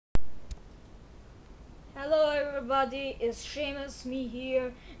Hello everybody, it's Seamus, me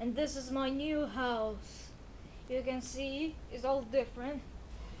here, and this is my new house. You can see it's all different.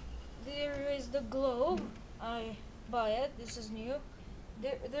 There is the globe, I buy it, this is new.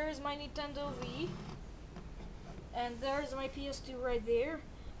 There is my Nintendo Wii, and there's my PS2 right there,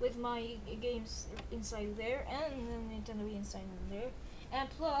 with my games inside there, and the Nintendo Wii inside there. And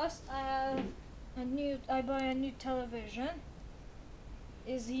plus, I buy a new television,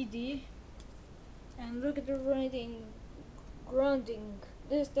 is ED. And look at the grinding.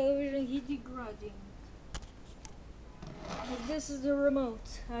 This television heat grinding. And this is the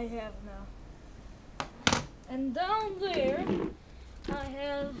remote I have now. And down there, I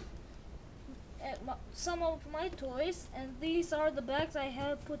have some of my toys, and these are the bags I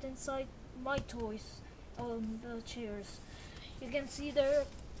have put inside my toys on the chairs. You can see there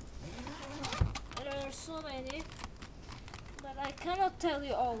are so many. But I cannot tell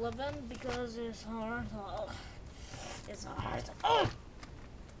you all of them because it's hard. Oh, it's hard. Oh!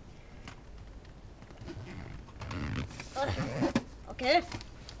 Okay.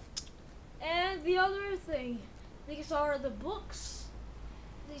 And the other thing, these are the books.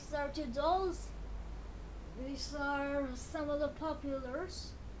 These are two dolls. These are some of the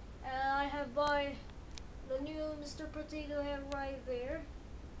populars. I have buy the new Mr. Potato Head right there.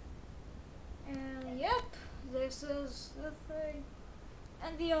 And yep. This is the thing.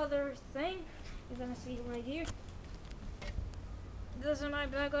 And the other thing, you're gonna see right here. This is my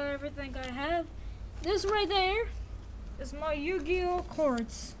bag of everything I have. This right there is my Yu-Gi-Oh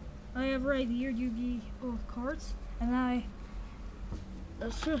cards. I have right here Yu-Gi-Oh cards. And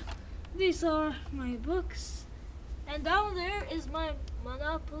these are my books. And down there is my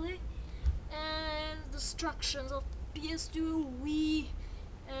Monopoly and the instructions of PS2, Wii,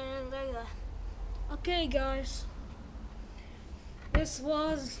 and like that. Okay guys, this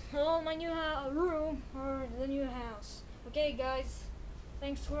was all my new room, or the new house. Okay guys,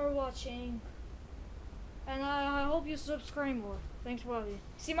 thanks for watching, and I hope you subscribe more. Thanks for watching.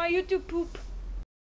 See my YouTube poop.